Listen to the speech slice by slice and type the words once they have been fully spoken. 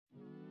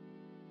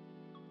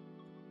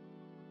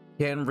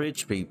Can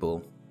rich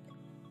people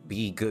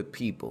be good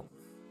people?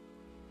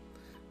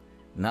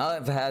 Now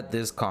I've had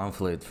this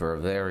conflict for a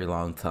very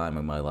long time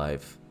in my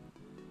life,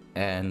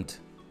 and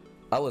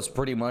I was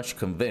pretty much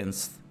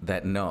convinced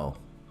that no,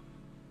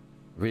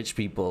 rich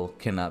people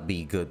cannot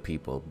be good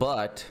people.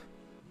 But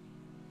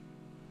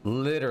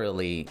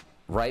literally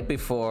right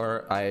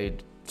before I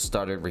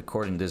started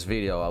recording this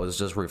video, I was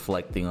just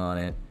reflecting on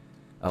it.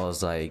 I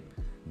was like,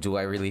 do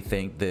I really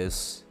think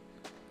this?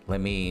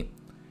 Let me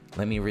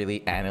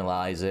really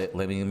analyze it.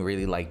 Let me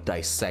really like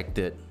dissect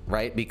it,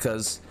 right?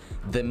 Because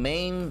the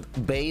main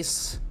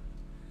base,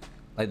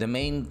 like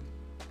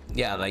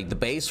the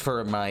base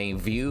for my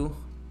view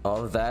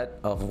of that,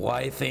 of why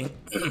I think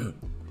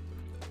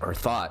or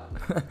thought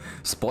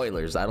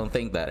spoilers, I don't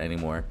think that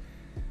anymore,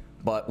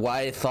 but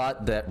why I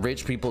thought that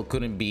rich people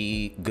couldn't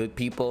be good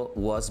people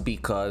was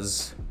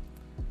because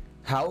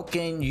how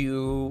can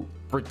you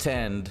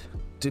pretend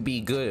to be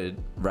good,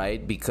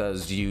 right?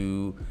 Because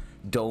you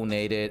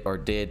donated or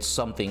did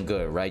something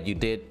good, right? You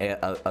did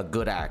a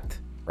good act,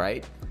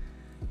 right?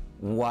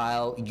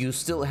 While you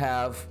still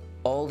have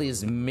all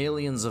these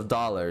millions of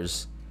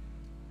dollars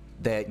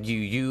that you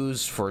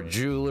use for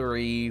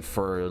jewelry,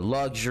 for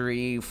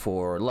luxury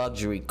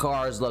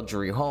cars,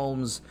 luxury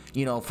homes,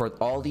 you know, for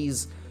all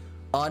these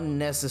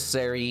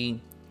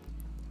unnecessary,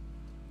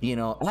 you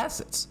know,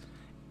 assets.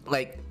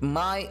 Like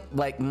my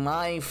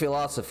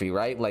philosophy,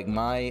 right? Like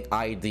my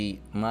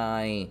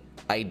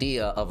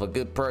idea of a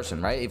good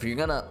person, right? If you're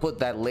gonna put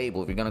that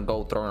label, if you're gonna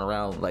go throwing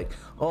around like,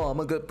 oh, I'm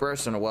a good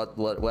person or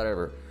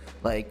whatever,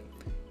 like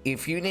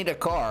if you need a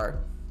car,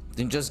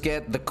 then just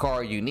get the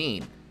car you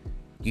need.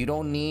 You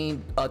don't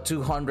need a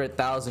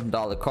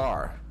 $200,000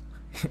 car.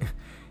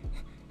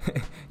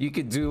 you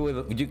could deal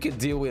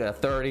with a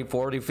 30,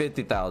 40,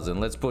 50,000.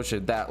 Let's push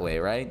it that way,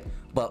 right?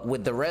 But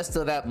with the rest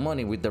of that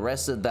money, with the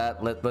rest of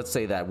that, let's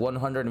say that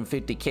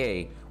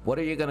 150K, what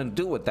are you gonna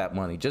do with that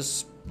money?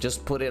 Just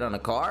put it on a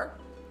car?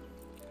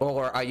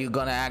 Or are you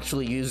gonna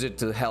actually use it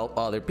to help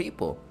other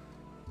people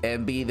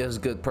and be this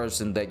good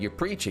person that you're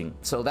preaching?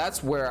 So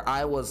that's where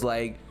I was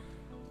like,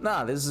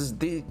 nah,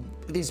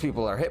 these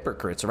people are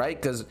hypocrites,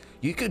 right? Because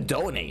you could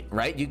donate,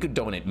 right? You could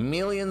donate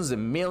millions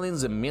and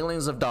millions and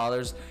millions of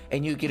dollars,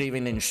 and you could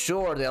even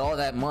ensure that all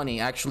that money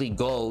actually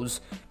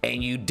goes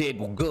and you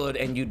did good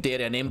and you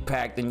did an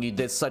impact and you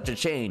did such a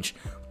change.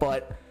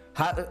 But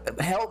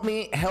help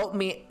me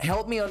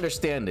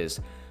understand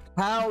this.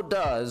 How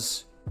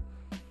does,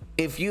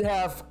 if you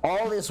have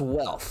all this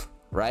wealth,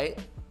 right?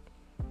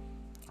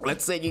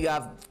 Let's say you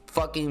got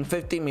fucking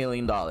 $50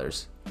 million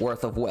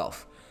worth of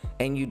wealth,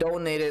 and you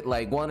donated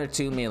like 1 or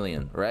 2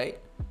 million, right?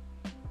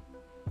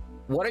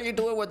 What are you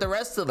doing with the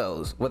rest of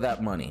those, with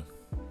that money?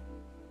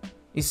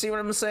 You see what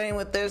I'm saying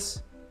with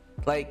this?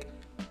 Like,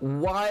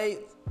 why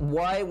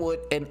would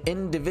an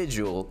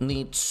individual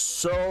need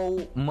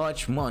so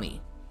much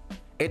money?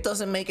 It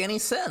doesn't make any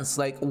sense.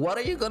 Like, what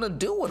are you gonna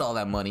do with all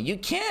that money? You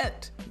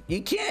can't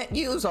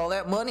use all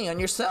that money on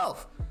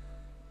yourself.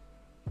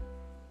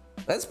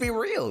 Let's be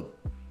real.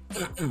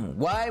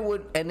 Why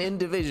would an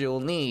individual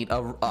need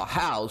a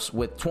house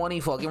with 20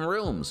 fucking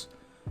rooms?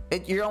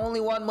 You're only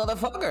one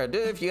motherfucker,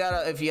 dude. If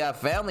you have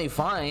family,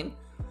 fine,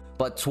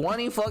 but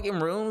 20 fucking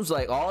rooms,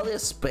 like all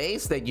this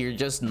space that you're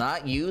just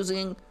not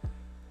using,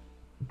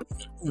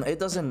 it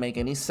doesn't make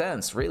any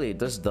sense. Really, it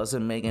just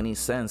doesn't make any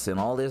sense. And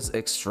all this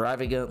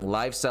extravagant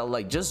lifestyle,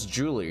 like just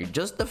jewelry,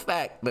 just the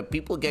fact that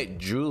people get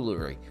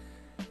jewelry,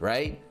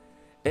 right?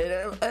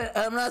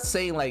 I'm not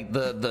saying like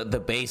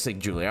the basic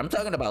jewelry. I'm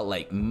talking about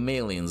like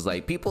millions.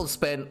 Like people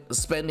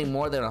spending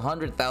more than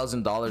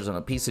 $100,000 on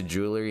a piece of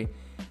jewelry.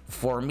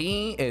 For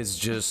me, is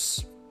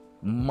just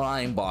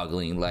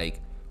mind-boggling.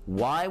 Like,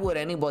 why would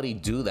anybody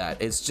do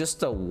that? It's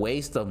just a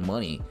waste of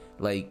money.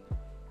 Like,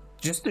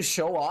 just to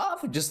show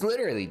off. Just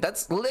literally,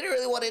 that's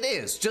literally what it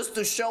is. Just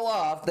to show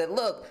off that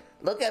look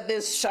at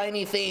this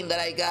shiny thing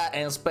that I got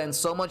and spent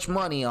so much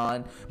money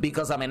on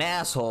because I'm an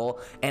asshole,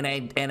 and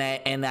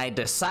I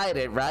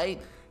decided,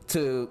 right,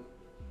 to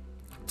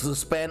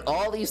spend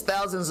all these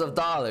thousands of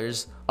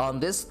dollars on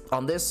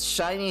this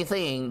shiny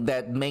thing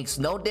that makes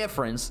no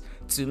difference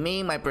to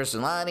me, my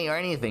personality, or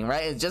anything,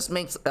 right? It just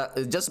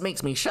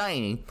makes me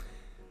shiny,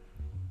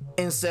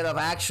 instead of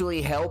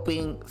actually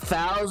helping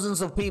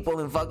thousands of people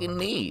in fucking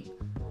need.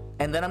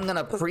 And then I'm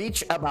gonna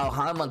preach about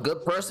how I'm a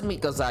good person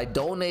because I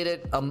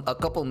donated a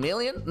couple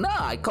million? Nah,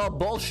 I call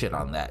bullshit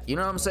on that. You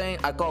know what I'm saying?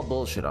 I call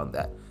bullshit on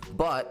that.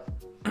 But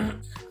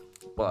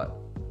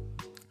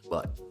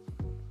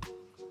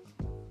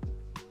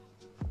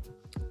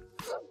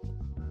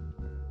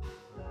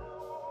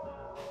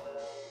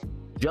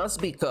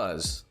just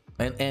because,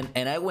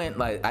 and I went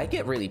like, I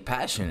get really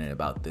passionate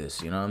about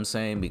this, you know what I'm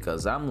saying?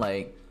 Because I'm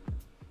like,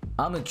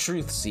 I'm a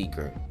truth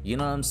seeker, you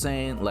know what I'm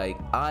saying? Like,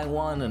 I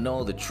want to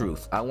know the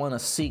truth. I want to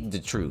seek the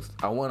truth.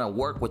 I want to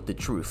work with the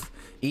truth,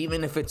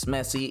 even if it's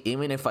messy,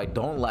 even if I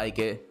don't like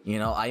it. You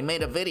know, I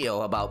made a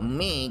video about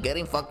me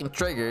getting fucking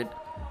triggered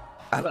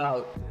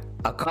about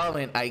a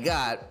comment I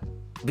got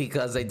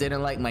because they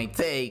didn't like my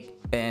take,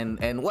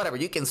 and whatever,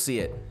 you can see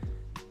it.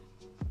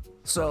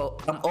 So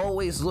I'm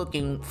always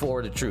looking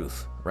for the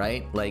truth,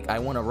 right? Like I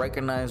want to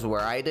recognize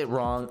where I did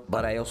wrong,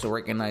 but I also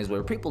recognize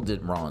where people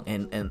did wrong.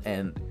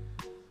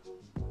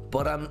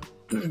 But I'm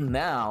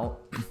now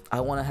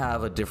I want to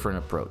have a different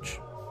approach,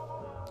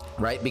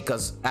 right?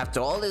 Because after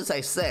all this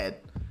I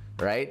said,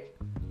 right?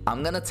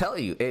 I'm gonna tell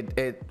you,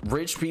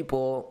 rich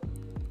people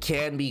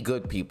can be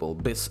good people.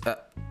 They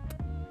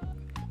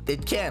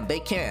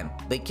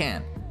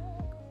can.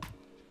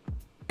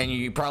 And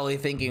you're probably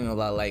thinking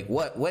about like,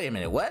 what? Wait a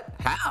minute, what?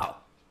 How?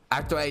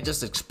 After I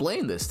just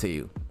explained this to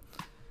you.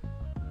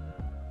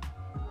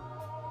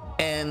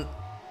 And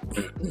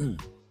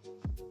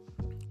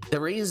the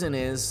reason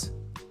is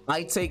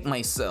I take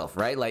myself,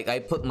 right? Like I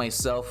put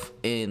myself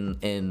in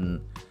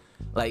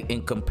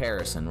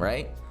comparison,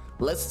 right?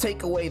 Let's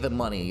take away the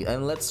money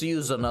and let's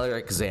use another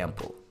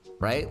example,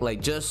 right?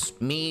 Like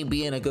just me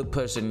being a good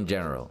person in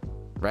general,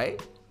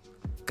 right?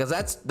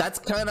 Because that's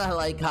kind of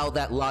like how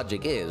that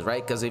logic is,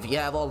 right? Because if you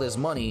have all this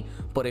money,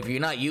 but if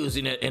you're not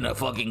using it in a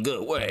fucking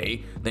good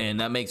way, then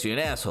that makes you an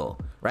asshole,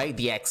 right?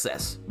 The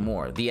excess,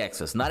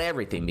 not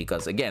everything.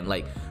 Because again,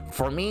 like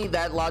for me,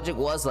 that logic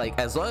was like,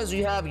 as long as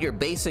you have your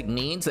basic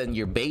needs and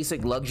your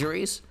basic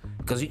luxuries,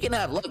 because you can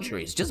have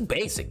luxuries, just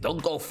basic.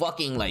 Don't go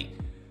fucking like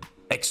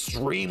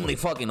extremely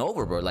fucking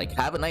overboard. Like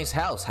have a nice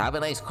house, have a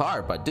nice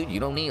car, but dude,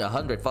 you don't need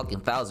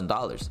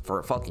 $100,000 for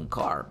a fucking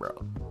car,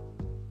 bro,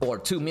 or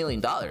 $2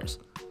 million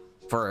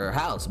for a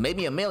house.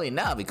 Maybe $1 million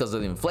now because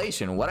of the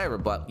inflation or whatever,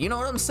 but you know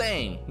what I'm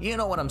saying.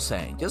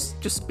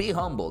 Just be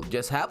humble.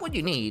 Just have what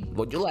you need,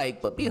 what you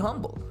like, but be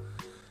humble.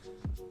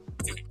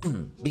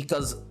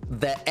 Because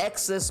the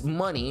excess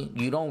money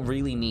you don't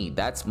really need.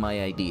 That's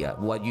my idea.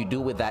 What you do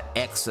with that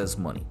excess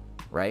money,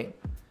 right?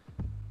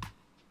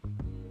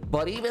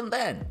 But even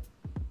then,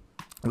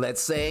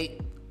 let's say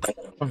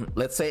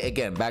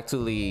again, back to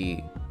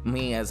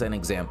me as an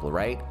example,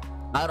 right?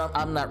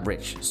 I'm not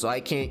rich, so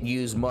I can't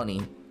use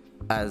money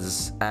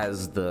as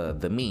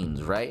the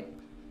means, right?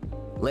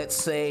 Let's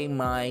say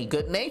my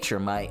good nature,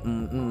 mi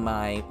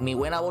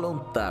buena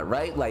voluntad,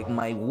 right? Like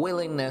my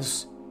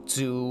willingness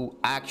to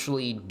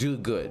actually do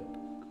good.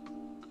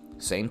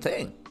 Same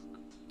thing.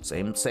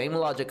 Same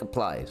logic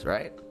applies,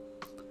 right?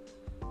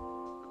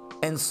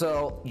 And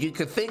so you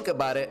could think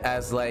about it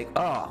as like,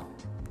 oh,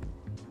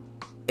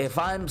 if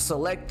I'm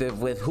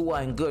selective with who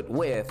I'm good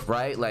with,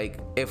 right? Like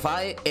if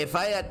I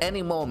at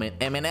any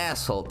moment am an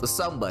asshole to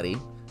somebody,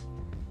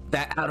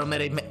 that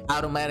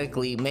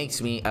automatically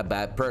makes me a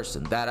bad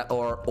person. That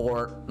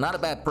or not a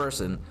bad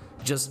person,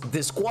 just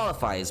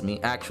disqualifies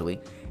me. Actually,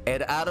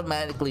 it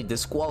automatically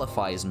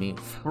disqualifies me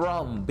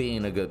from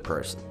being a good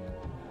person.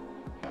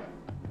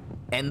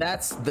 And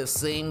that's the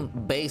same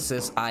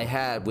basis I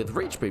had with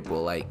rich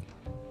people. Like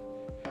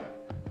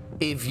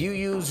if you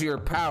use your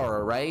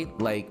power, right?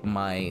 Like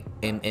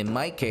in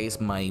my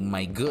case,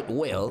 my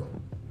goodwill,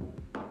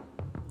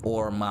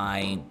 or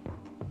my,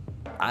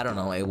 I don't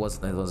know, it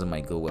wasn't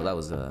my goodwill. That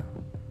was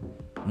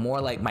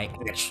more like my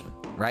action,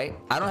 right?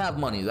 I don't have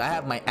money. I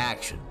have my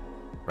action,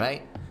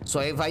 right? So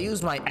if I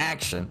use my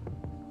action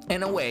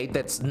in a way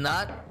that's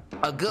not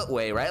a good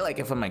way, right? Like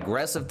if I'm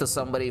aggressive to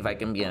somebody, if I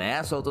can be an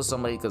asshole to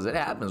somebody, because it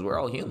happens. We're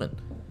all human.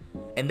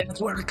 And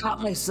that's where I caught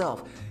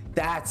myself.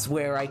 That's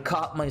where I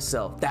caught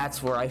myself.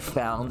 That's where I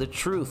found the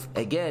truth.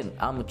 Again,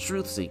 I'm a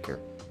truth seeker.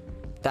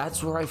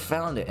 That's where I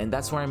found it. And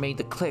that's where I made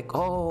the click.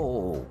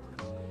 Oh,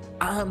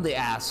 I'm the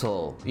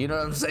asshole. You know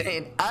what I'm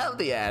saying? I'm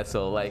the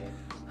asshole. Like,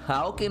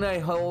 how can I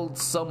hold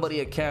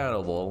somebody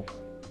accountable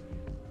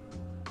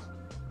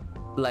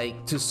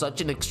like to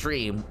such an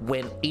extreme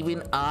when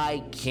even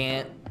I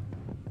can't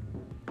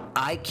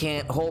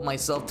hold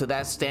myself to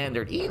that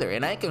standard either?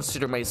 And I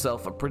consider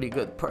myself a pretty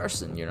good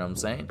person, you know what I'm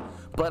saying?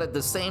 But at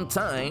the same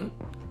time,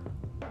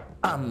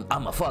 I'm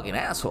a fucking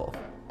asshole.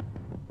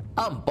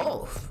 I'm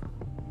both.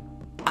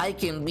 I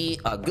can be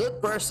a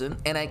good person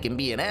and I can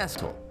be an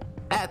asshole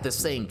at the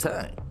same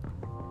time.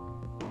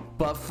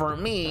 But for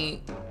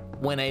me,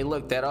 when I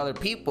looked at other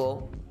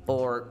people,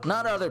 or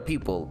not other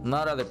people,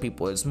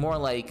 it's more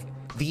like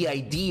the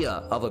idea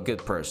of a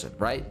good person,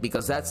 right?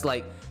 Because that's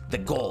like the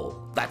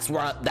goal. That's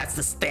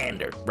the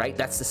standard, right?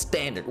 That's the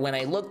standard. When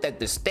I looked at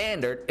the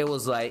standard, it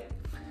was like,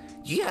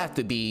 you have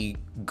to be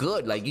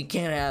good. Like you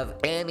can't have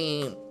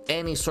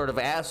any sort of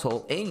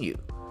asshole in you,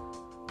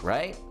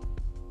 right?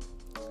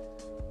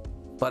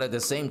 But at the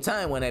same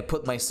time, when I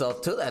put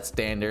myself to that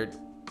standard,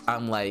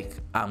 I'm like,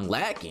 I'm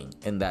lacking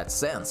in that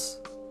sense,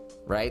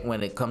 right?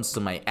 When it comes to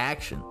my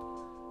action.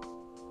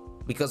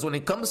 Because when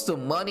it comes to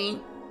money,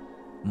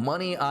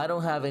 I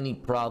don't have any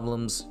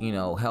problems, you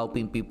know,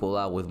 helping people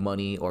out with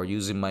money or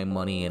using my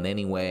money in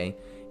any way.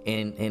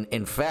 And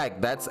in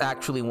fact, that's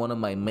actually one of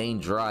my main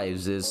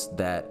drives, is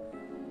that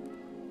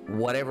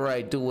whatever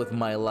I do with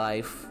my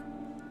life,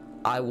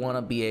 I want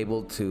to be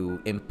able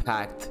to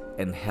impact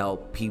and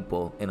help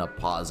people in a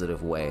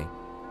positive way.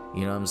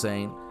 You know what I'm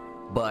saying?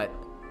 But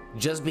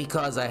just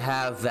because I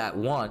have that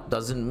want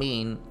doesn't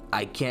mean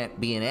I can't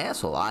be an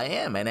asshole. I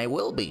am, and I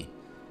will be.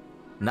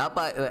 Not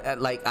by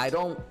like I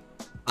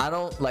I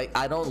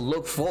don't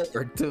look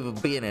forward to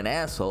being an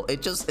asshole.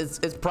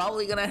 It's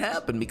probably gonna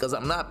happen because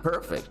I'm not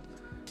perfect,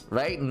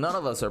 right? None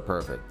of us are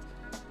perfect.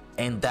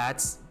 And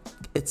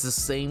it's the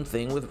same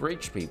thing with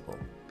rich people.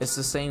 It's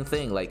the same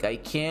thing. Like, I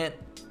can't,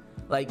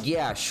 like,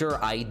 yeah,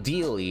 sure,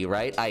 ideally,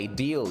 right?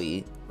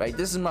 Ideally, right?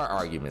 This is my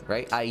argument,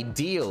 right?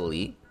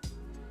 Ideally,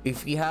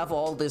 if you have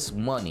all this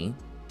money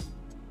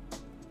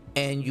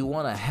and you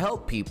want to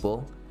help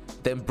people,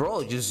 then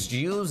bro, just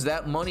use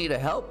that money to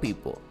help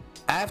people.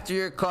 After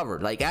you're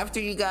covered, like after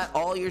you got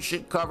all your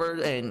shit covered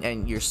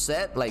and you're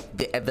set, like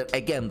the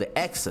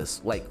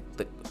excess, like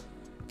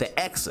the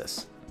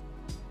excess,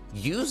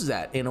 use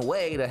that in a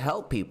way to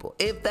help people.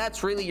 If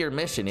that's really your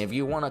mission, if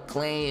you want to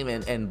claim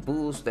and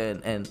boost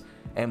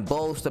and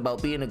boast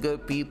about being a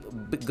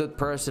good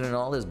person and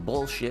all this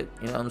bullshit,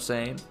 you know what I'm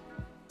saying?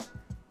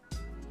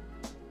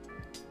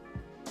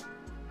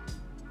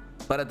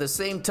 But at the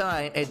same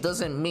time, it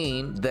doesn't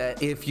mean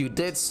that if you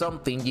did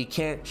something, you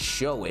can't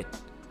show it,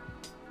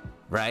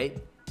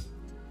 right?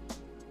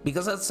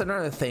 Because that's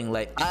another thing.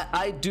 Like,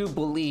 I do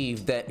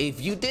believe that if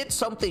you did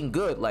something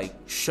good, like,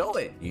 show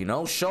it, you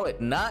know, show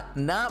it. Not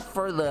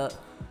for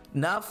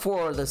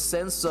the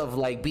sense of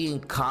like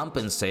being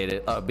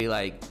compensated or be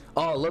like,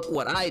 oh, look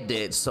what I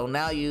did, so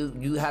now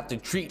you have to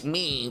treat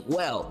me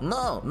well.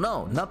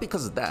 No, not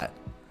because of that.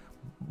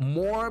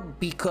 More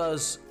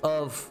because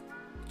of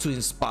to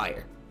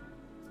inspire.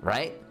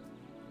 Right?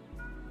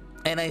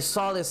 And I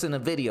saw this in a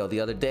video the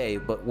other day,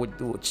 but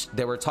which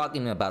they were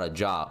talking about a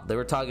job. They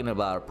were talking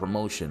about a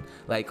promotion.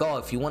 Like, oh,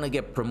 if you want to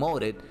get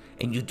promoted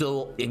and you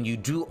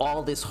do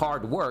all this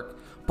hard work,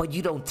 but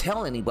you don't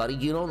tell anybody,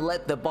 you don't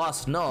let the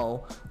boss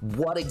know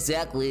what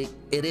exactly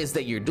it is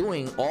that you're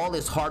doing, all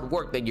this hard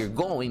work that you're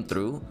going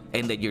through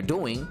and that you're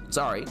doing,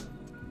 sorry,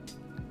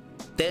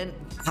 then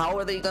how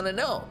are they gonna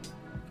know?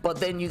 But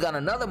then you got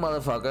another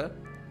motherfucker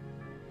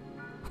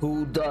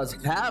who does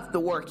half the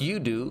work you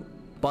do,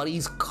 but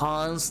he's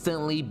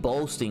constantly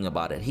boasting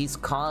about it. He's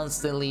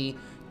constantly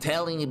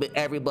telling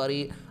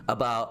everybody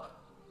about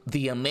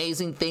the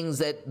amazing things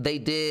that they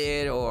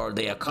did or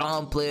they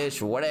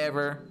accomplished or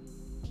whatever.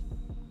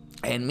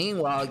 And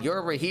meanwhile, you're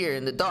over here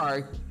in the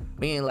dark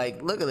being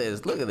like, look at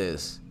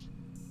this.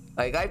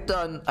 Like, I've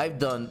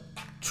done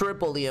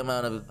triple the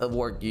amount of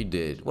work you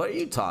did. What are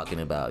you talking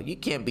about? You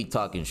can't be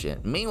talking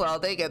shit. Meanwhile,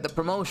 they get the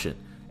promotion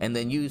and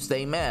then you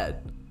stay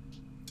mad.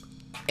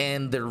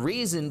 And the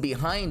reason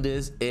behind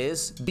this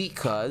is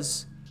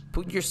because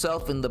put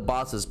yourself in the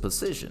boss's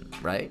position,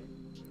 right?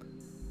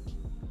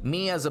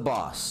 Me as a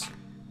boss,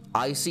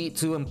 I see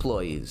two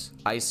employees.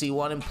 I see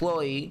one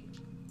employee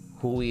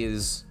who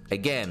is,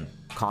 again,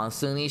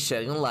 constantly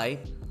shedding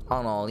light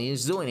on all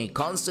he's doing. He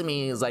comes to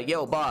me and he's like,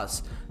 yo,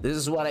 boss, this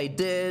is what I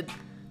did.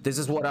 This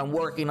is what I'm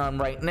working on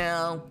right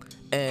now.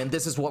 And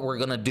this is what we're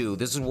gonna do.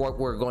 This is what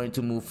we're going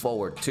to move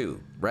forward to,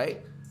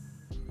 right?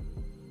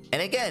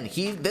 And again,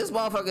 this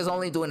motherfucker is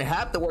only doing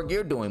half the work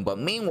you're doing, but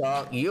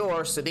meanwhile,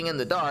 you're sitting in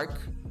the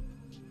dark,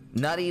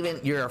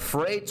 you're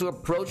afraid to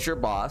approach your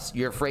boss,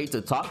 you're afraid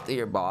to talk to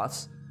your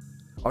boss,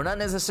 or not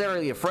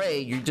necessarily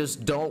afraid, you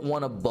just don't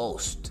want to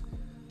boast,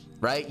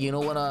 right? You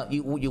don't wanna,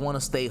 you want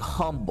to stay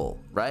humble,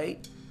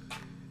 right?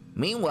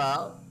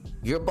 Meanwhile,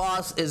 your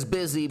boss is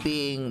busy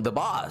being the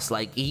boss.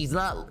 Like,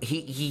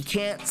 he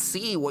can't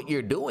see what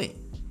you're doing.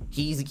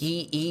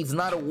 He's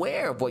not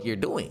aware of what you're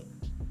doing.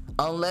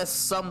 Unless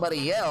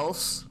somebody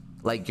else,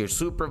 like your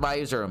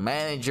supervisor or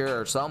manager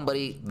or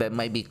somebody that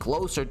might be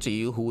closer to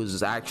you who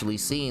is actually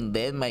seeing,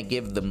 they might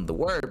give them the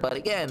word. But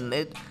again,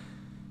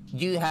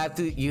 you have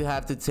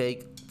to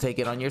take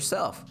it on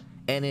yourself.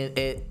 And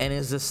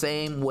it's the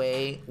same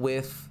way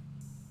with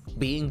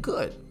being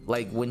good.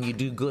 Like when you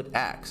do good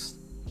acts,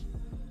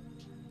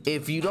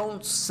 if you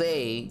don't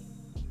say,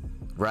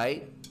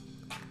 right?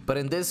 But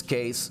in this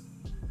case,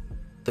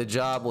 the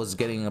job was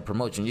getting a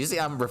promotion. You see,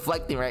 I'm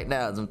reflecting right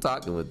now as I'm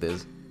talking with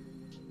this.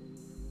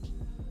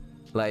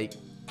 Like,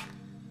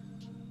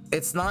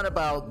 it's not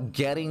about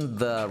getting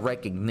the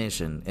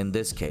recognition in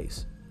this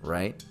case,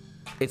 right?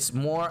 It's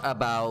more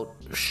about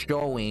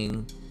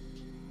showing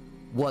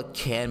what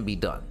can be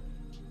done.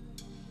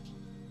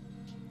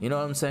 You know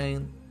what I'm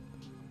saying?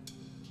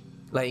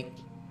 Like,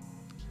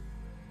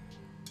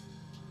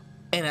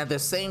 and at the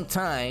same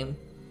time,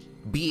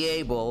 be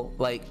able,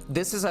 like,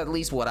 this is at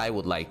least what I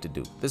would like to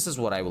do. This is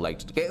what I would like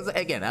to do.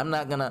 Again,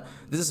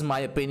 this is my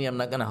opinion. I'm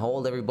not gonna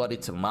hold everybody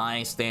to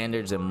my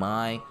standards and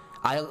I'm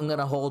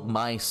gonna hold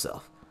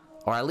myself,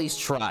 or at least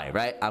try,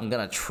 right? I'm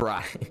gonna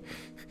try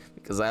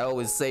because I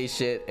always say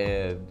shit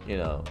and, you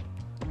know,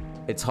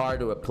 it's hard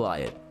to apply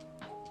it.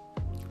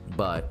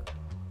 But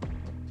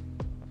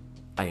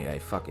I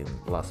fucking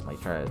lost my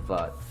train of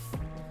thought.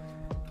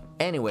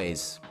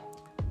 Anyways,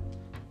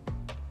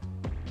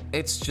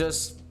 it's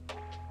just,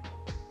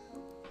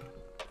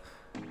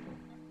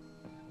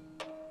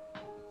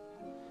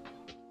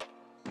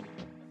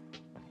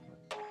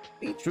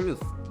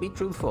 be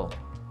truthful,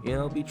 you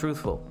know, be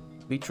truthful.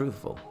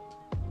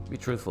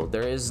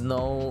 There is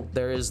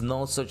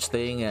no such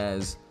thing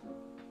as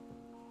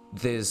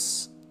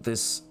this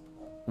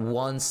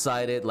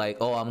one-sided, like,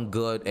 oh, I'm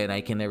good and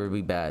I can never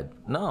be bad.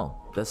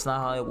 No, that's not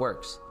how it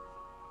works.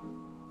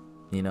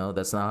 You know,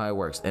 that's not how it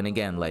works. And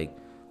again, like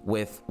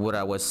with what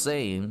I was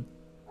saying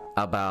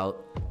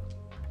about,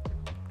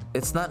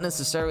 it's not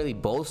necessarily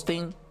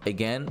boasting.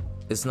 Again,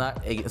 it's not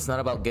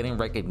about getting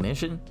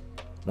recognition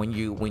when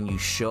you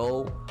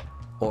show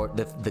or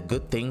the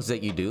good things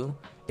that you do.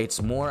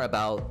 It's more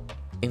about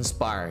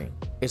inspiring.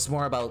 It's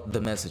more about the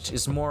message.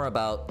 It's more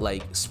about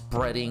like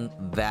spreading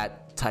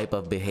that type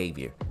of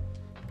behavior,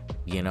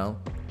 you know?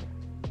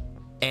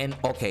 And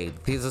okay,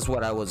 this is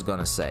what I was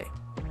gonna say.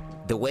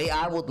 The way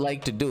I would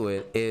like to do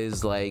it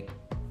is like,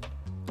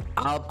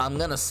 I'm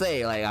gonna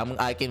say like,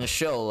 I can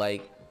show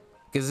like,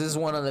 because this is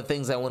one of the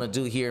things I want to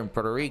do here in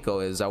Puerto Rico,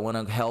 is I want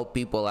to help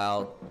people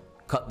out,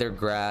 cut their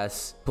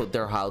grass, put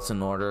their house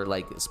in order,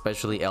 like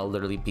especially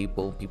elderly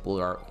people who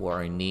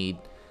are in need,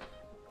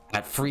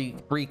 at free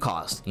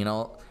cost. You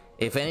know,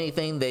 if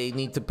anything, they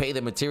need to pay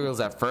the materials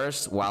at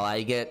first while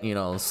I get, you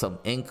know, some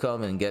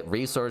income and get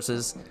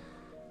resources.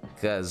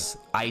 Because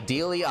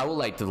ideally I would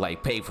like to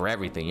like pay for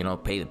everything, you know,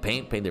 pay the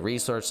paint, pay the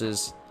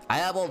resources. I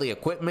have all the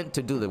equipment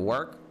to do the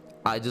work.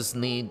 I just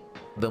need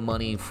the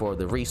money for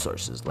the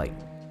resources, like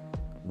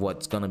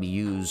what's gonna be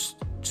used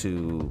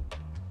to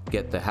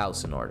get the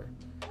house in order.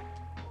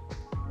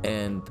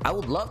 And I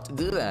would love to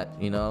do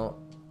that, you know,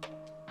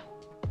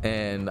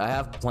 and I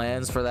have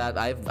plans for that.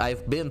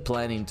 I've been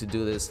planning to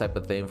do this type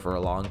of thing for a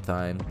long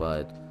time,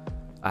 but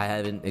I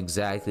haven't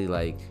exactly,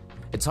 like,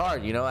 it's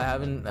hard, you know. I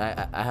haven't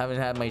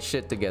had my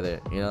shit together,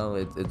 you know.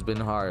 It's been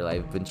hard.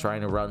 I've been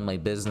trying to run my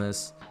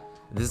business.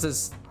 This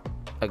is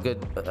a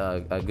good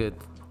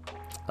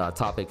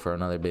topic for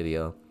another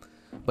video.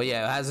 But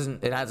yeah,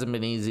 it hasn't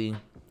been easy,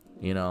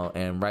 you know.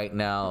 And right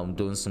now I'm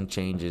doing some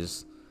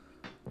changes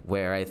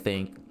where I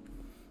think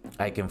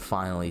I can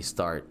finally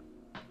start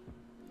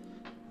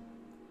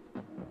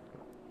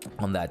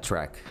on that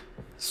track.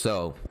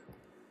 So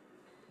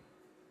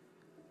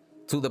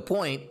to the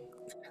point,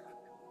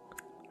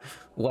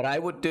 what I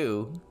would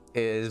do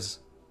is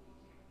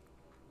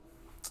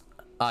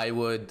I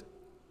would,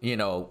 you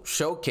know,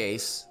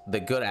 showcase the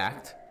good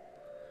act,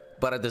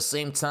 but at the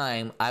same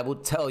time I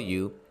would tell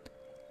you,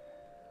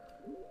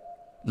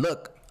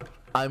 look,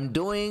 I'm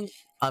doing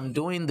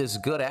this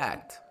good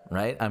act,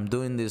 right? I'm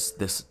doing this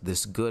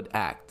good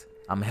act.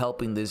 I'm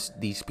helping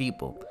these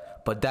people,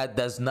 but that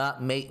does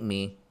not make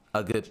me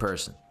a good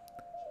person.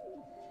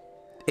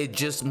 It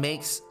just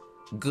makes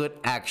good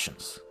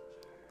actions.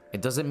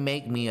 It doesn't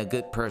make me a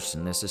good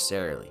person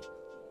necessarily.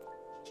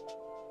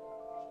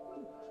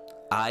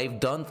 I've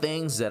done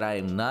things that I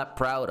am not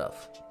proud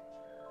of.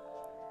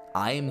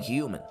 I am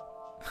human,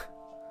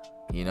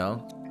 you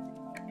know?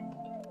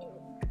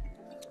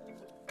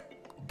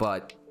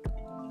 But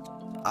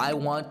I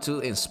want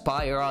to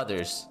inspire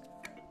others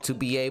to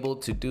be able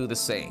to do the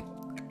same.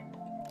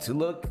 To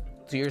look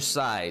to your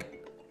side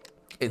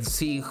and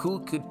see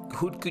who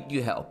could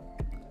you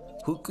help?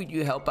 Who could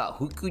you help out?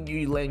 Who could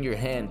you lend your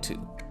hand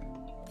to?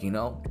 You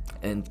know,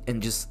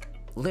 and just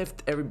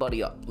lift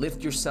everybody up,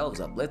 lift yourselves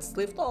up. Let's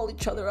lift all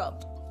each other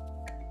up.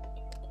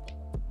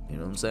 You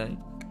know what I'm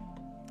saying?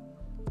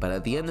 But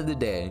at the end of the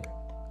day,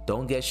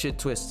 don't get shit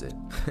twisted.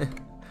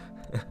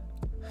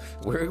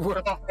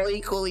 we're all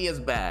equally as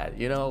bad,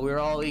 you know. We're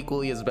all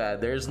equally as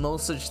bad. There's no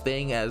such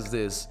thing as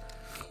this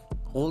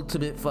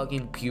ultimate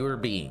fucking pure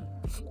being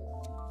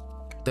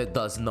that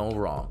does no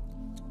wrong.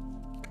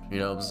 You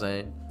know what I'm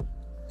saying?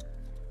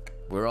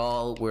 We're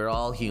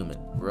all human.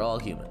 We're all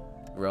human.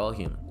 We're all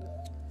human.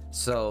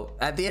 So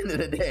at the end of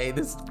the day,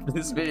 this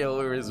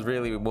video is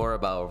really more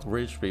about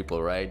rich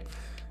people, right?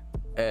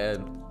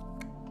 And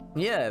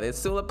yeah, it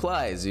still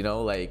applies, you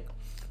know, like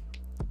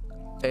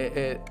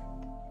it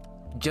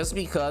just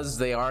because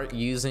they aren't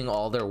using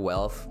all their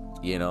wealth,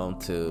 you know,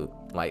 to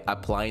like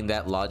applying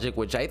that logic,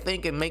 which I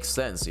think it makes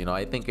sense, you know.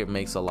 I think it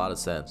makes a lot of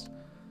sense.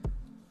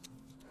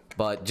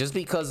 But just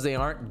because they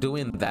aren't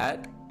doing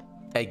that,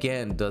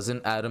 again,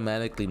 doesn't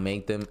automatically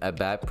make them a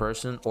bad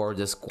person or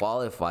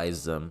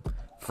disqualifies them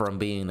from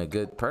being a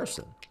good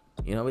person,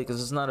 you know,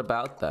 because it's not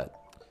about that.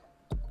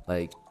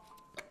 Like,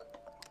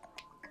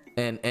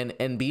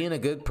 and being a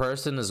good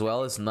person as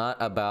well is not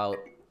about,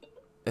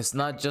 it's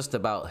not just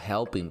about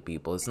helping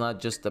people. It's not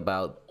just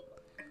about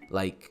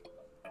like,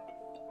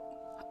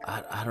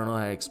 I don't know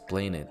how to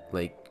explain it,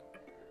 like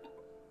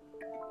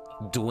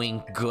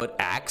doing good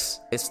acts.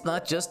 It's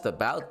not just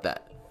about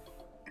that.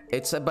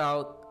 It's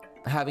about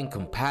having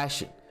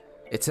compassion.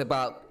 It's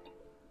about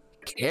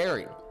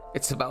caring.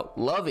 It's about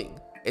loving.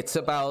 It's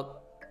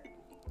about,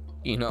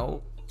 you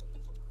know,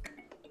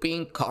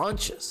 being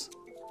conscious,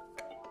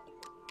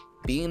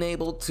 being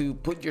able to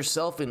put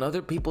yourself in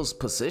other people's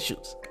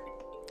positions,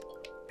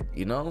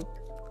 you know,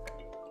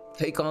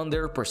 take on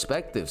their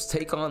perspectives,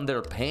 take on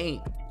their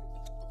pain,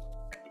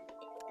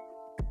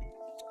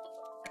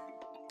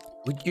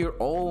 put your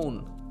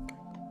own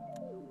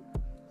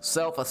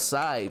self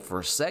aside for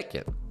a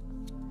second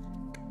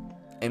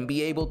and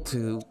be able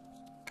to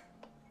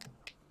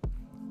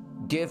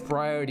give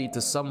priority to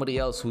somebody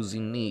else who's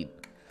in need,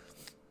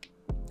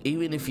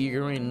 even if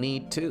you're in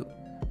need too.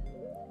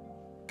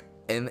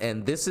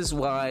 and this is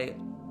why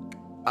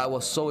I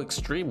was so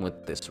extreme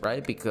with this,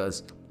 right?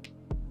 Because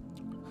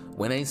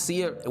when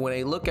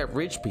I look at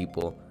rich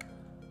people,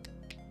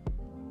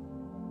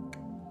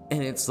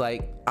 and it's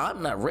like,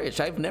 I'm not rich.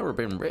 I've never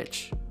been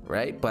rich,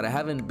 right? But I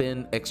haven't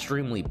been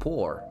extremely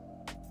poor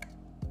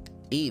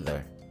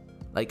either.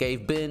 Like,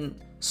 I've been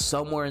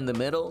somewhere in the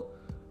middle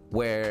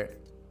where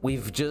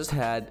we've just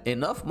had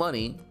enough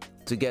money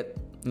to get,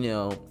 you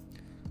know,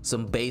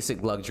 some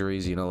basic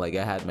luxuries, you know, like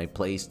I had my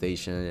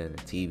PlayStation and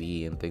a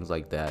TV and things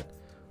like that.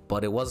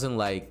 But it wasn't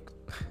like,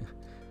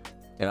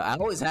 you know, I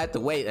always had to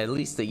wait at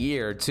least a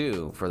year or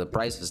two for the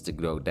prices to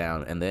go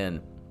down, and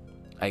then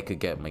I could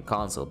get my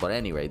console. But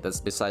anyway, that's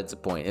besides the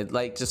point. It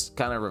like just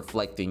kind of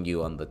reflecting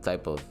you on the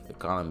type of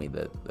economy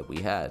that we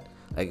had.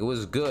 Like, it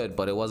was good,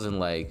 but it wasn't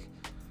like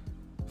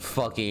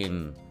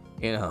fucking,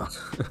 you know.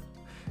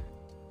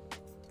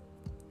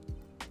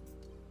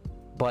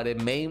 But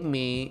it made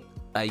me,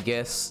 I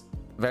guess,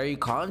 very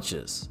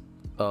conscious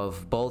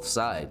of both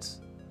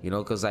sides, you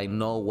know, because I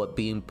know what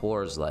being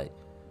poor is like,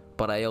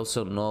 but I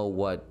also know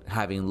what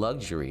having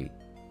luxuries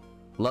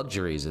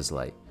is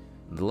like.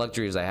 The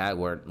luxuries I had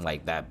weren't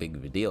like that big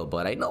of a deal,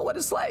 but I know what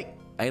it's like.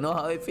 I know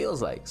how it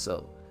feels like.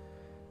 So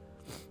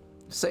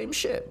same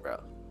shit, bro.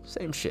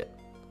 Same shit.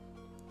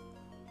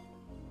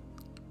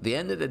 The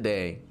end of the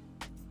day,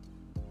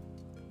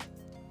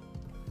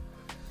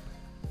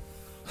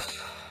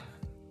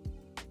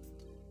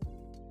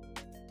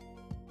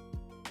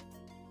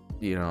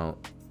 you know,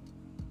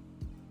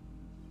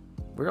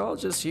 we're all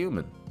just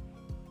human.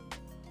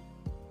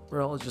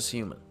 We're all just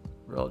human.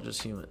 We're all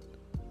just human.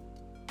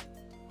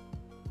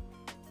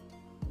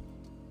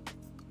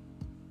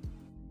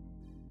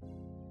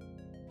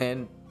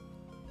 And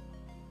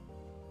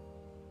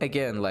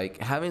again,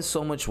 like, having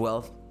so much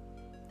wealth,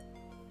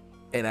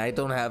 and I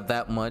don't have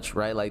that much,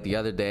 right? Like the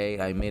other day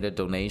I made a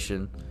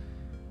donation.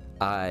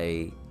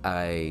 I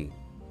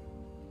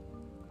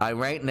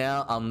right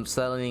now I'm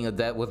settling a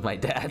debt with my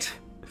dad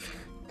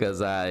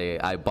because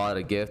I bought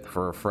a gift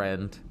for a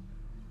friend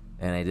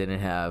and I didn't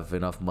have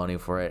enough money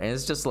for it, and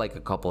it's just like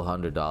a couple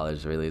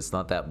 $100 really. It's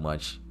not that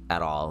much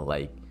at all.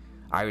 Like,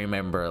 I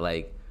remember,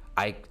 like,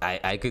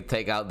 I could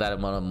take out that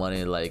amount of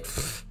money, like,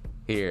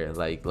 here,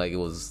 like it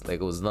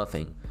was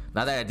nothing.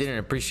 Not that I didn't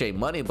appreciate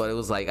money, but it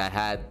was like I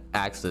had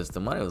access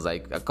to money. It was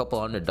like a couple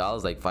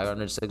 $100, like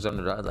 $500,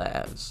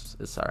 $600.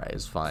 It's all right,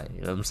 it's fine.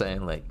 You know what I'm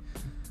saying? Like,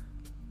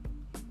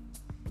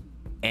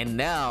 and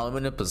now I'm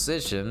in a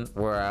position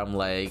where I'm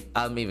like,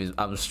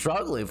 I'm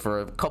struggling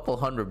for a couple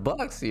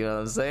 $100. You know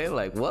what I'm saying?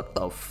 Like, what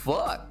the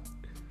fuck?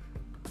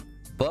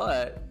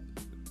 But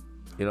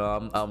you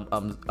know,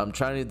 I'm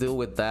trying to deal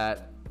with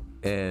that.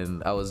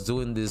 And I was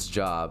doing this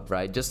job,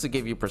 right? Just to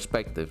give you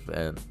perspective,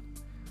 and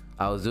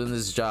I was doing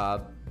this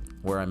job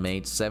where I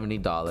made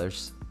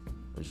 $70,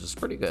 which was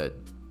pretty good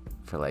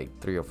for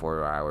like 3 or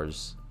 4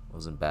 hours. It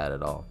wasn't bad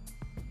at all.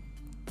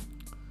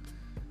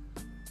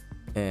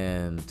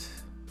 And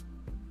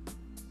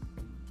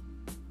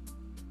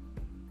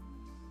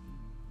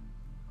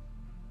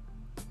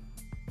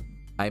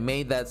I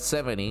made that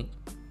 70,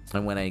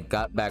 and when I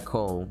got back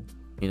home,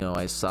 you know,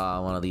 I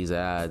saw one of these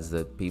ads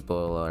that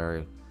people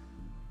are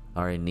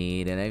in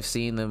need, and I've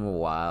seen them a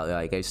while.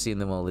 Like, I've seen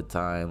them all the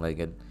time. Like,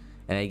 and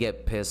I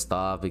get pissed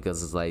off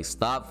because it's like,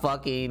 stop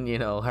fucking, you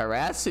know,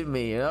 harassing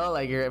me. You know,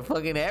 like, you're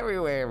fucking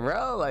everywhere,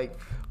 bro. Like,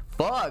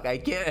 fuck, I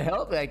can't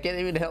help it. I can't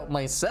even help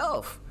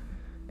myself.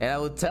 And I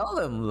would tell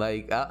them,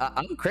 like,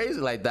 I'm crazy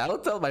like that. I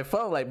would tell my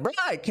phone, like, bro,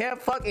 I can't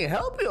fucking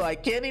help you. I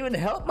can't even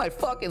help my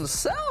fucking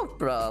self,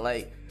 bro.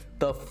 Like,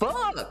 the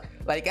fuck?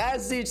 Like,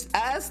 ask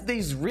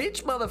these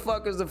rich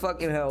motherfuckers to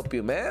fucking help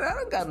you, man. I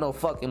don't got no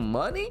fucking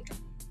money.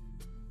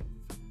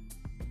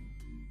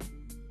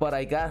 But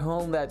I got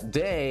home that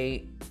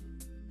day,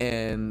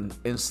 and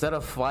instead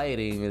of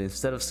fighting and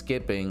instead of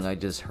skipping, I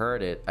just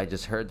heard it. I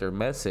just heard their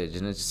message,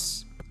 and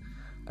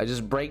I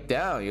just break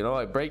down, you know.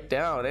 I break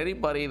down.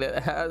 Anybody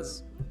that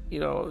has,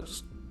 you know,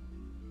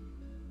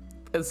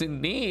 is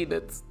in need,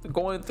 that's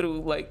going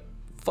through like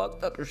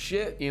fucked up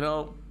shit, you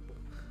know.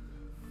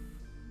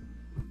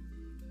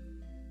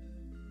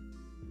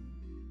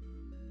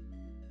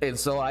 And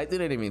so I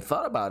didn't even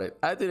thought about it.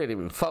 I didn't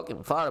even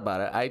fucking thought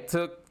about it. I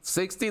took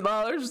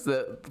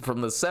 $60 from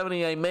the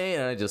 70 I made,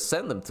 and I just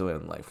sent them to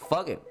him. Like,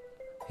 fuck it.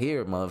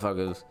 Here,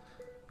 motherfuckers.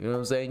 You know what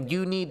I'm saying?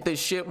 You need this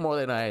shit more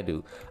than I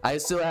do. I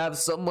still have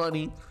some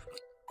money.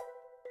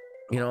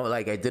 You know,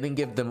 like, I didn't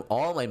give them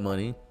all my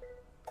money.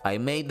 I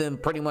made them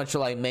pretty much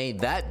all I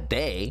made that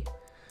day.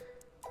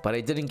 But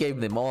I didn't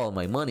give them all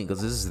my money,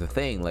 because this is the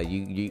thing. Like,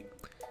 you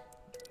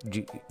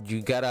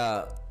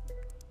gotta...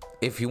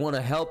 If you want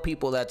to help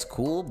people, that's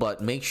cool,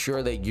 but make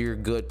sure that you're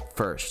good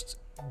first.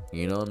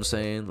 You know what I'm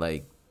saying?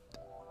 Like,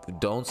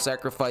 don't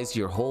sacrifice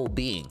your whole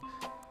being.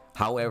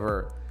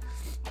 However,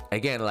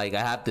 again, like,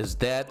 I have this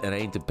debt, and I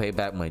need to pay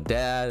back my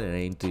dad, and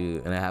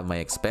I have my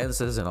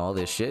expenses and all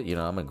this shit. You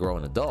know, I'm a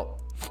grown adult.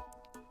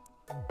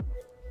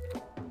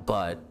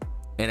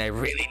 And I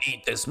really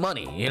need this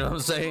money. You know what I'm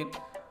saying?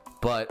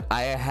 But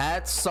I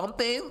had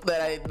something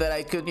that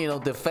I could, you know,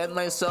 defend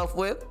myself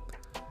with.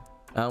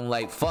 I'm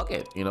like, fuck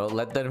it, you know,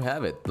 let them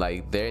have it.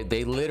 Like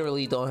they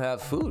literally don't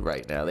have food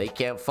right now. They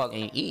can't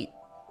fucking eat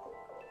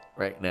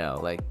right now.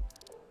 Like,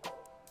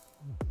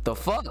 the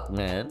fuck,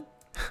 man.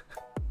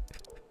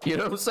 You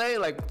know what I'm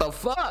saying? Like, the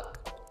fuck.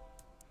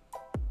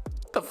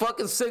 The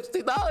fucking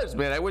 $60,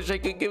 man. I wish I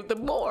could give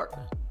them more.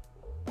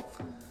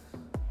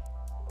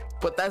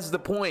 But that's the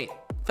point.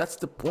 That's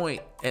the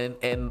point.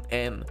 And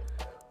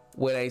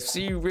when I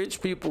see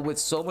rich people with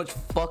so much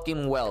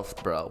fucking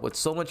wealth, bro, with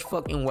so much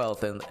fucking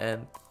wealth,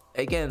 and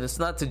again, it's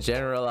not to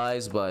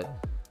generalize, but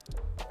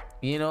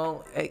you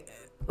know,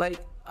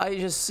 like, I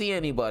just see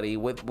anybody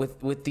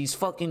with these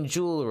fucking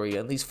jewelry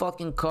and these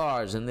fucking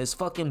cars and this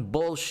fucking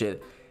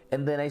bullshit,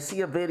 and then I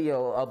see a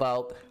video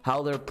about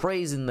how they're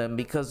praising them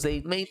because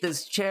they made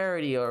this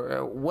charity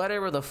or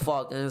whatever the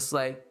fuck, and it's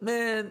like,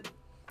 man,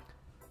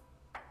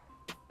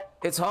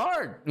 it's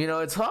hard, you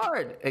know, it's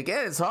hard.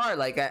 Again, it's hard.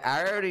 Like,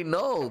 I already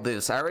know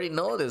this.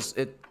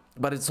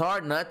 But it's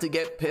hard not to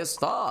get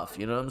pissed off.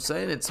 You know what I'm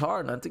saying? It's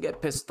hard not to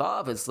get pissed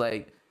off. It's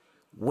like,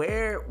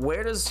 where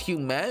does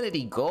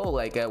humanity go?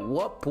 Like, at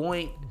what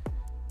point,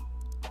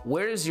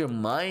 where does your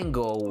mind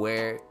go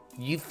where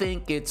you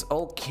think it's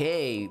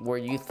okay, where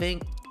you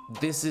think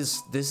this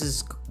is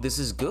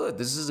good,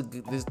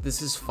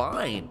 this is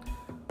fine?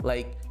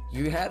 Like,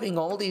 you're having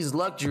all these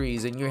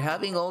luxuries and you're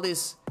having all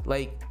this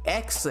like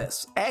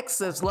excess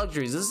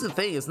luxuries. This is the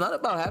thing. It's not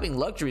about having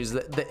luxuries.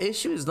 The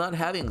issue is not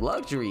having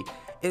luxury.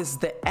 It's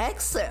the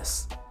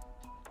excess.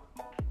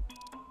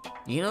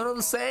 You know what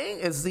I'm saying?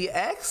 It's the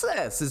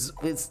excess.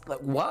 It's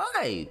like,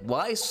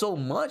 why so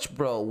much,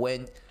 bro?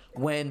 When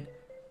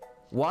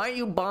why are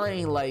you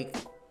buying like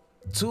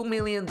 $2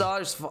 million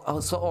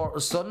or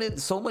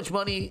so much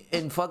money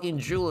in fucking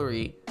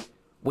jewelry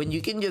when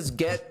you can just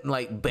get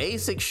like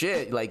basic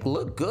shit, like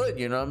look good?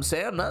 You know what I'm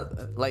saying? I'm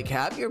not like,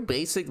 have your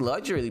basic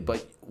luxury,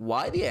 but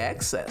why the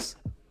excess?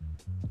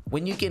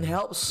 When you can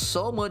help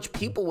so much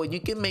people, when you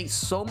can make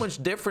so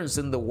much difference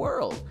in the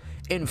world.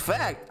 In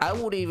fact, I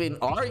would even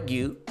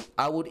argue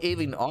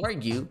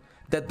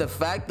that the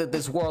fact that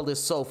this world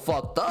is so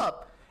fucked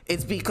up,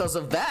 it's because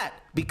of that.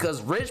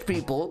 Because rich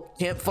people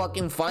can't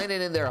fucking find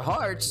it in their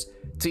hearts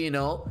to, you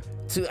know,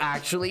 to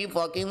actually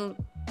fucking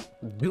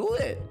do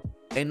it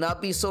and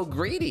not be so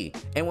greedy.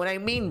 And when I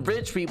mean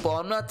rich people,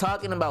 I'm not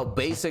talking about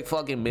basic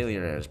fucking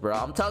millionaires, bro.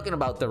 I'm talking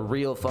about the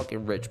real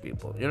fucking rich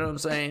people. You know what I'm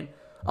saying?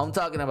 I'm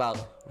talking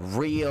about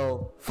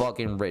real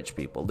fucking rich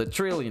people. The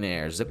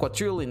trillionaires, the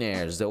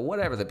quadrillionaires, the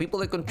whatever, the people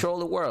that control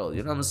the world.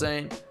 You know what I'm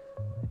saying?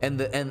 And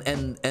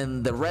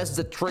the rest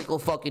that trickle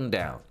fucking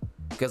down.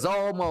 Because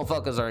all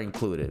motherfuckers are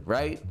included,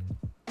 right?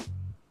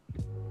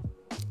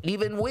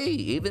 Even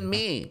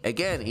me,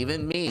 again,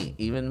 even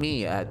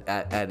me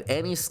at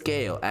any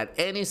scale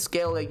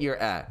that you're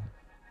at,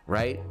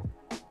 right?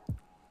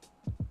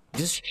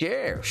 Just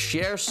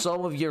share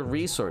some of your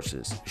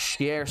resources.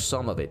 Share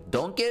some of it.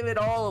 Don't give it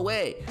all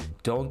away.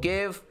 Don't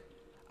give,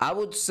 I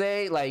would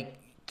say, like,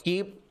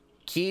 keep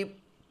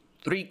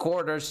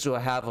 3/4 to a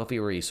half of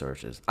your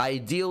resources.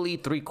 Ideally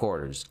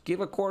 3/4. Give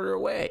a quarter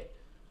away.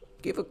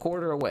 Give a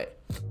quarter away.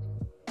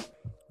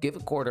 Give a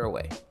quarter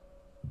away.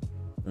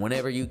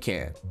 Whenever you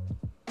can.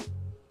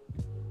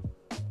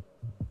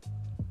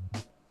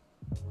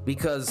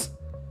 Because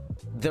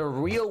the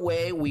real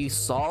way we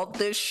solve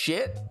this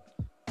shit,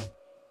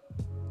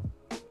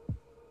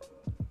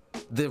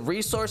 the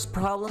resource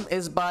problem,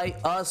 is by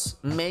us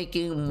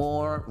making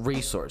more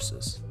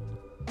resources.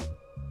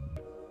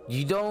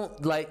 You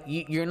don't, like,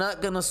 you're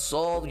not gonna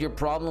solve your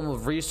problem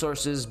of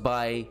resources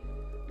by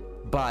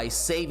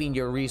saving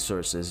your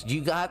resources.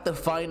 You got to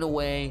find a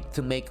way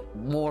to make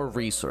more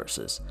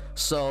resources.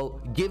 So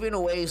giving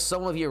away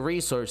some of your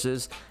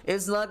resources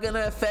is not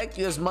gonna affect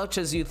you as much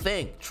as you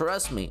think.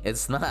 Trust me,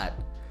 it's not.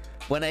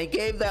 When I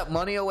gave that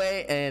money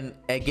away, and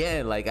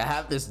again, like, I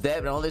have this debt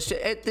and all this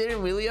shit, it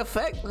didn't really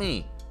affect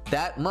me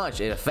that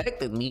much. It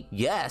affected me,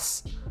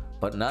 yes,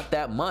 but not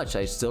that much.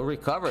 I still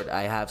recovered.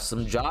 I have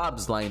some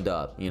jobs lined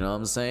up, you know what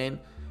I'm saying?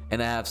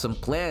 And I have some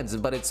plans,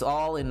 but it's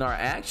all in our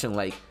action.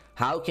 Like,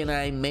 how can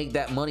I make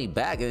that money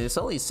back? And it's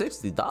only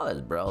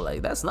 $60, bro.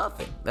 Like, that's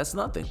nothing. That's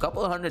nothing. A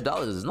couple of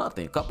 $100 is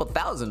nothing. A couple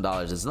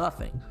 $1,000 is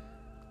nothing.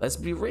 Let's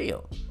be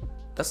real.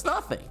 That's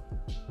nothing.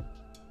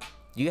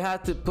 You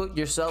have to put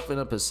yourself in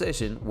a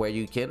position where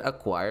you can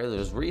acquire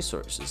those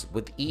resources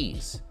with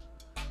ease.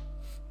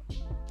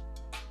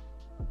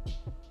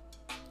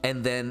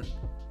 And then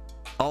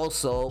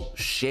also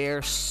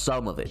share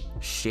some of it.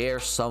 Share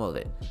some of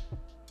it.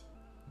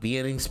 Be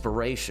an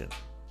inspiration.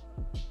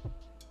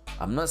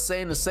 I'm not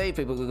saying to save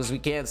people, because we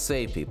can't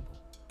save people.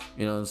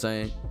 You know what I'm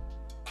saying?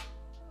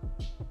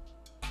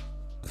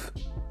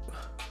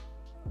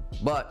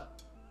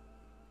 But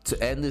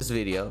to end this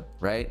video,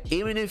 right?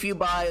 Even if you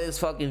buy this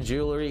fucking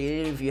jewelry,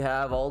 even if you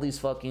have all these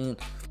fucking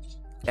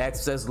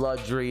excess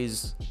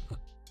luxuries,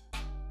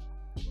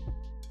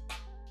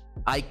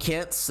 I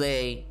can't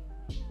say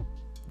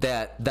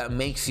that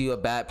makes you a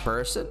bad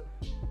person.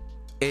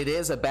 It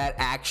is a bad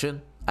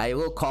action. I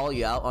will call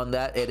you out on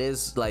that. It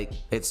is, like,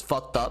 it's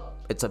fucked up.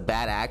 It's a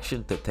bad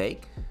action to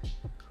take.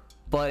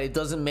 but it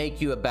doesn't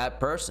make you a bad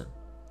person.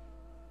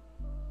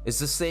 It's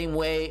the same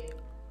way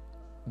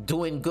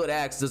doing good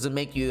acts doesn't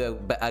make you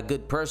a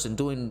good person.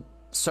 Doing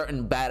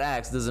certain bad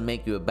acts doesn't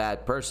make you a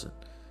bad person.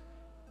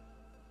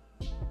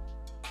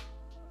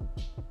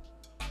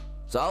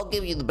 So I'll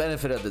give you the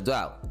benefit of the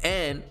doubt,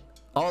 and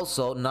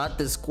also not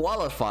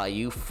disqualify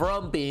you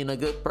from being a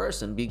good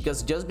person,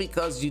 because just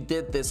because you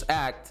did this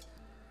act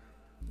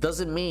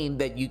doesn't mean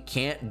that you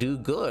can't do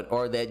good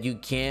or that you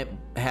can't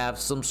have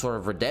some sort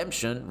of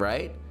redemption,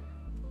 right?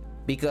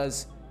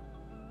 Because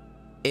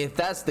if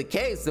that's the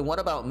case, then what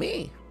about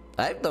me?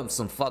 I've done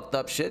some fucked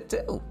up shit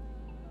too.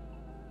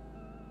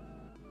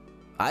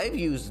 I've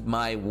used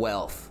my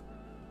wealth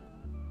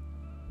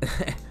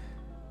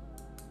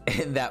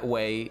in that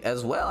way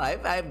as well.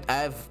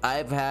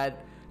 I've had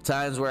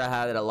times where I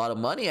had a lot of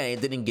money and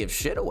I didn't give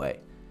shit away.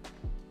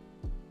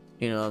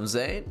 You know what I'm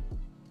saying?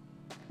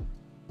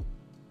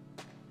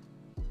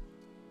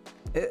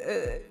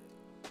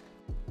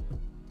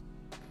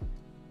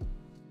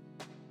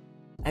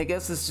 I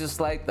guess it's just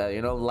like that,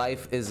 you know.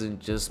 Life isn't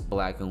just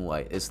black and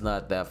white. It's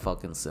not that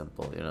fucking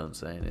simple, you know what I'm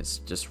saying? It's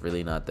just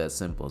really not that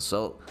simple.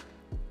 So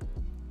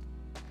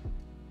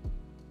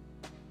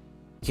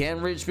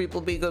can rich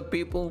people be good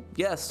people?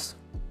 Yes,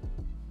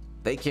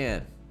 they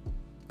can.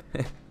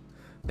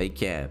 They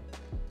can.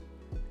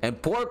 And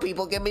poor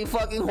people can be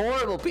fucking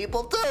horrible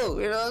people too,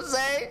 you know what I'm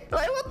saying?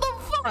 Like, what the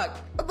fuck?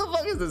 What the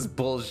fuck is this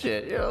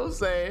bullshit? You know what I'm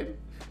saying?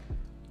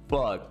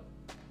 Fuck.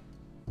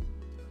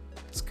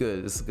 It's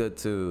good. It's good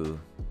to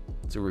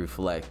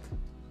reflect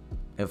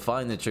and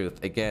find the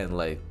truth. Again,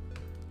 like,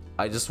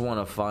 I just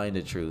want to find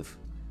the truth.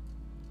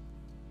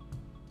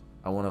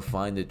 I want to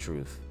find the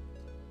truth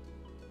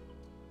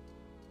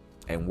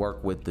and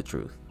work with the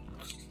truth.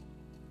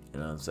 You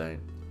know what I'm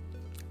saying?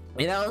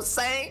 You know what I'm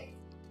saying?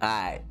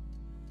 Alright.